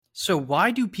So, why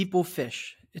do people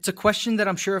fish? It's a question that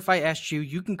I'm sure if I asked you,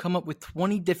 you can come up with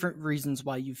 20 different reasons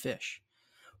why you fish.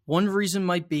 One reason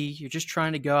might be you're just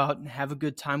trying to go out and have a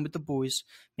good time with the boys,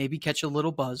 maybe catch a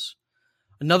little buzz.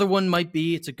 Another one might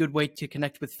be it's a good way to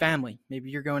connect with family.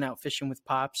 Maybe you're going out fishing with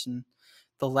pops. And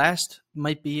the last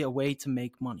might be a way to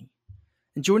make money.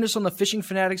 And join us on the Fishing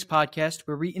Fanatics podcast,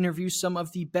 where we interview some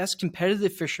of the best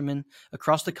competitive fishermen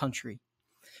across the country.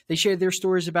 They share their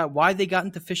stories about why they got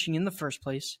into fishing in the first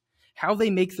place, how they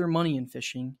make their money in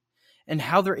fishing, and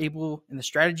how they're able and the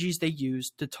strategies they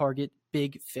use to target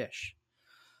big fish.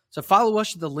 So follow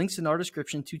us at the links in our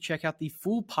description to check out the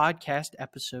full podcast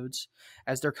episodes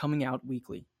as they're coming out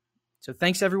weekly. So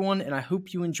thanks everyone, and I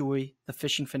hope you enjoy the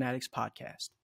Fishing Fanatics podcast.